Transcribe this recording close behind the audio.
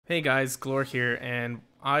Hey guys, Glor here, and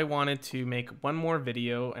I wanted to make one more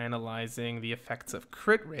video analyzing the effects of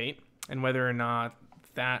crit rate and whether or not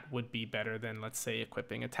that would be better than, let's say,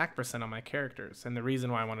 equipping attack percent on my characters. And the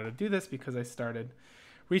reason why I wanted to do this because I started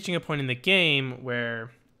reaching a point in the game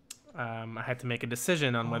where I had to make a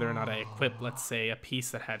decision on whether or not I equip, let's say, a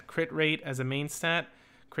piece that had crit rate as a main stat,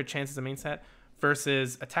 crit chance as a main stat,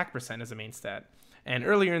 versus attack percent as a main stat. And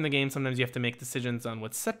earlier in the game, sometimes you have to make decisions on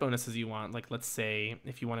what set bonuses you want. Like, let's say,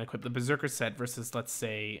 if you want to equip the Berserker set versus, let's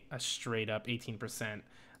say, a straight-up 18%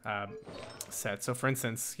 set. So, for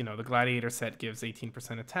instance, you know, the Gladiator set gives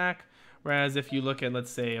 18% attack, whereas if you look at,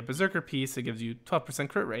 let's say, a Berserker piece, it gives you 12%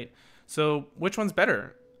 crit rate. So, which one's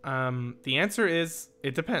better? The answer is,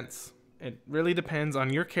 it depends. It really depends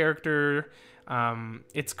on your character,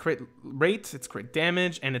 its crit rate, its crit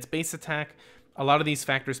damage, and its base attack. A lot of these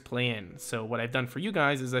factors play in. So what I've done for you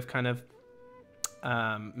guys is I've kind of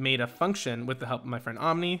made a function with the help of my friend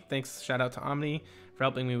Omni. Thanks, shout out to Omni for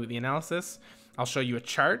helping me with the analysis. I'll show you a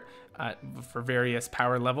chart for various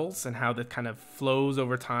power levels and how that kind of flows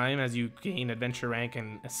over time as you gain adventure rank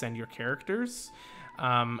and ascend your characters.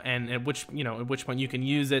 And at which point you can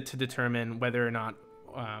use it to determine whether or not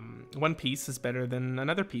one piece is better than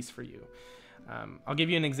another piece for you. I'll give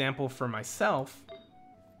you an example for myself.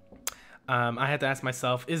 I had to ask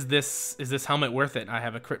myself, is this helmet worth it? I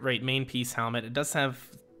have a crit rate main piece helmet. It does have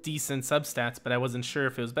decent substats, but I wasn't sure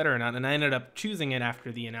if it was better or not, and I ended up choosing it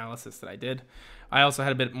after the analysis that I did. I also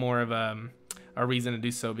had a bit more of a reason to do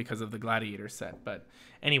so because of the Gladiator set. But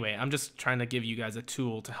anyway, I'm just trying to give you guys a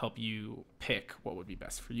tool to help you pick what would be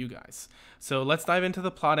best for you guys. So let's dive into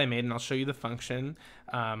the plot I made, and I'll show you the function.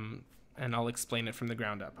 And I'll explain it from the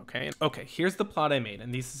ground up, okay? Okay, here's the plot I made,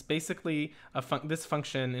 and this is basically this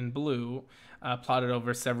function in blue plotted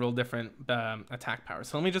over several different attack powers.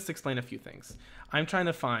 So let me just explain a few things. I'm trying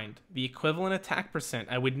to find the equivalent attack percent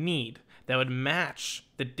I would need that would match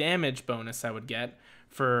the damage bonus I would get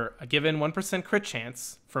for a given 1% crit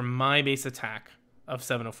chance for my base attack of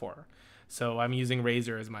 704. So I'm using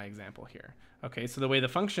Razor as my example here. Okay, so the way the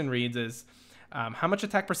function reads is how much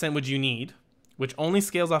attack percent would you need, which only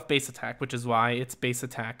scales off base attack, which is why it's base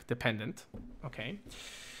attack dependent, okay?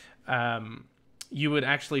 You would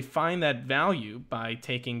actually find that value by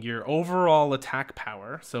taking your overall attack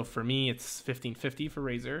power. So for me, it's 1550 for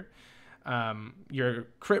Razor. Your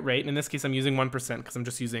crit rate, in this case, I'm using 1% because I'm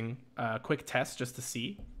just using a quick test just to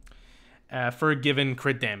see, for a given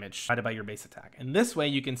crit damage divided by your base attack. And this way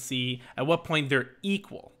you can see at what point they're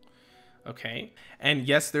equal, okay? And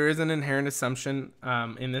yes, there is an inherent assumption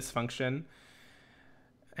in this function.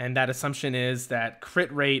 And that assumption is that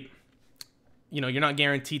crit rate, you know, you're not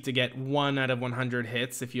guaranteed to get 1 out of 100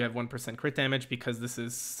 hits if you have 1% crit damage because this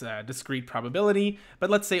is discrete probability. But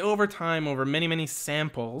let's say over time, over many, many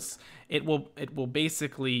samples, it will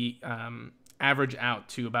basically average out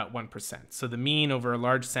to about 1%. So the mean over a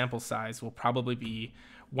large sample size will probably be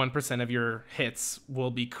 1% of your hits will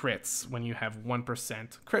be crits when you have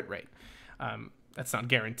 1% crit rate. That's not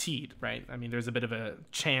guaranteed, right? I mean, there's a bit of a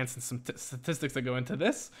chance and some statistics that go into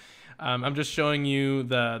this. I'm just showing you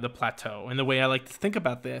the plateau. And the way I like to think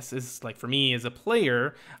about this is, like, for me as a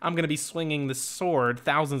player, I'm going to be swinging the sword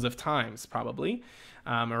thousands of times probably.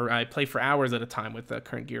 Or I play for hours at a time with the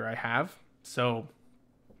current gear I have. So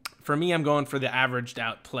for me, I'm going for the averaged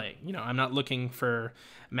out play. You know, I'm not looking for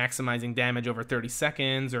maximizing damage over 30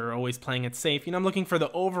 seconds or always playing it safe. You know, I'm looking for the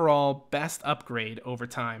overall best upgrade over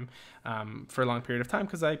time for a long period of time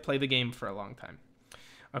because I play the game for a long time.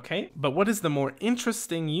 Okay, but what is the more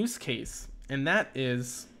interesting use case? And that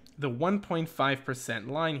is the 1.5%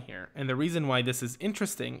 line here. And the reason why this is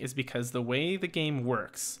interesting is because the way the game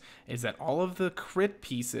works is that all of the crit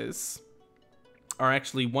pieces are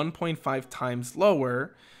actually 1.5 times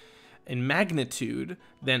lower in magnitude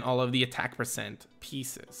than all of the attack percent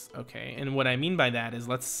pieces, okay? And what I mean by that is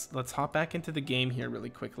let's hop back into the game here really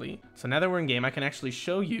quickly. So now that we're in game, I can actually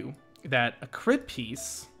show you that a crit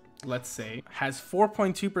piece, let's say, has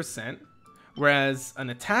 4.2%, whereas an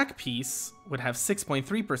attack piece would have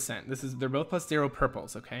 6.3%. They're both plus 0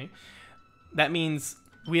 purples, okay? That means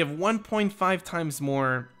we have 1.5 times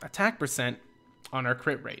more attack percent on our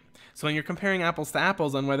crit rate. So when you're comparing apples to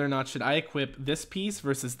apples on whether or not should I equip this piece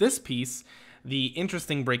versus this piece, the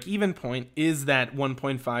interesting break-even point is that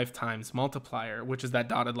 1.5 times multiplier, which is that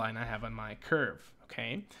dotted line I have on my curve,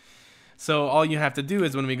 okay? So all you have to do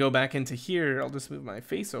is when we go back into here, I'll just move my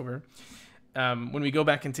face over. When we go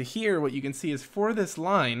back into here, what you can see is for this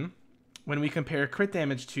line, when we compare crit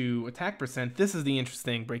damage to attack percent, this is the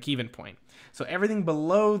interesting break-even point. So everything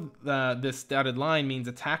below this dotted line means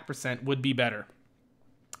attack percent would be better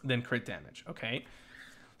than crit damage, okay?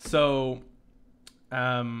 So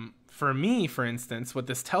For me, for instance, what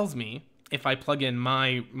this tells me, if I plug in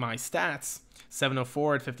my stats,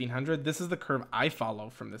 704 at 1500, this is the curve I follow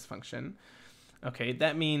from this function. Okay,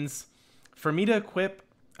 that means for me to equip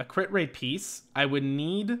a crit rate piece, I would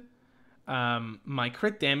need my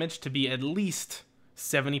crit damage to be at least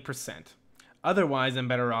 70%. Otherwise, I'm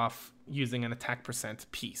better off using an attack percent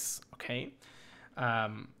piece, okay?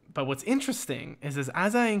 But what's interesting is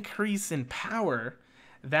as I increase in power,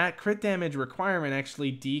 that crit damage requirement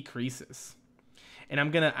actually decreases. And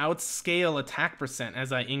I'm going to outscale attack percent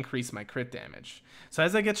as I increase my crit damage. So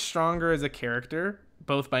as I get stronger as a character,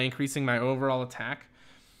 both by increasing my overall attack,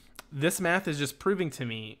 this math is just proving to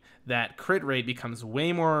me that crit rate becomes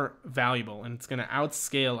way more valuable, and it's going to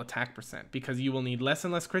outscale attack percent because you will need less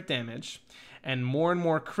and less crit damage, and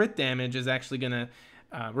more crit damage is actually going to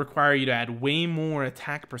require you to add way more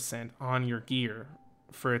attack percent on your gear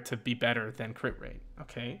for it to be better than crit rate.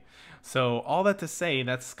 Okay, so all that to say,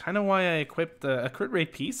 that's kind of why I equipped a crit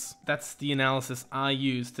rate piece. That's the analysis I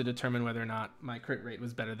used to determine whether or not my crit rate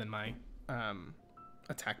was better than my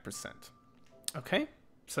attack percent. Okay,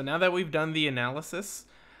 so now that we've done the analysis,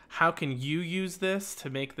 how can you use this to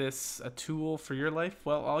make this a tool for your life?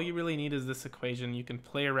 Well, all you really need is this equation. You can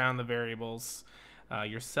play around the variables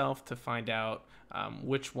yourself to find out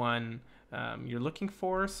which one you're looking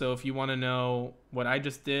for. So if you want to know what I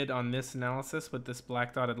just did on this analysis with this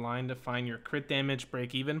black dotted line to find your crit damage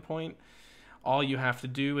break-even point, all you have to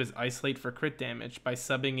do is isolate for crit damage by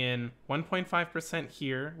subbing in 1.5%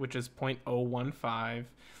 here, which is 0.015,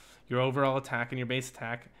 your overall attack and your base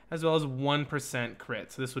attack, as well as 1%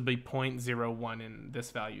 crit. So this would be 0.01 in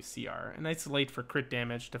this value CR. And isolate for crit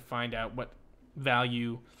damage to find out what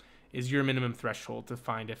value is your minimum threshold to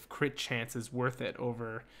find if crit chance is worth it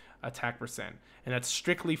over attack percent. And that's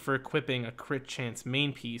strictly for equipping a crit chance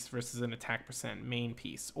main piece versus an attack percent main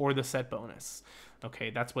piece, or the set bonus.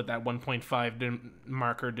 Okay, that's what that 1.5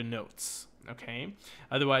 marker denotes. Okay,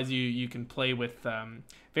 otherwise you can play with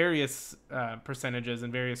various percentages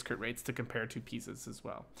and various crit rates to compare two pieces as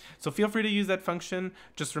well. So feel free to use that function.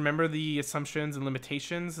 Just remember the assumptions and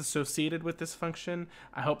limitations associated with this function.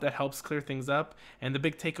 I hope that helps clear things up. And the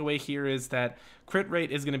big takeaway here is that crit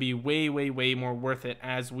rate is going to be way more worth it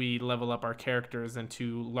as we level up our characters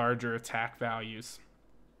into larger attack values.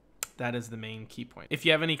 That is the main key point. If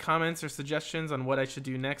you have any comments or suggestions on what I should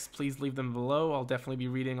do next, please leave them below. I'll definitely be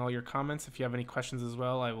reading all your comments. If you have any questions as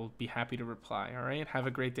well, I will be happy to reply. All right, have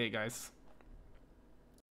a great day, guys.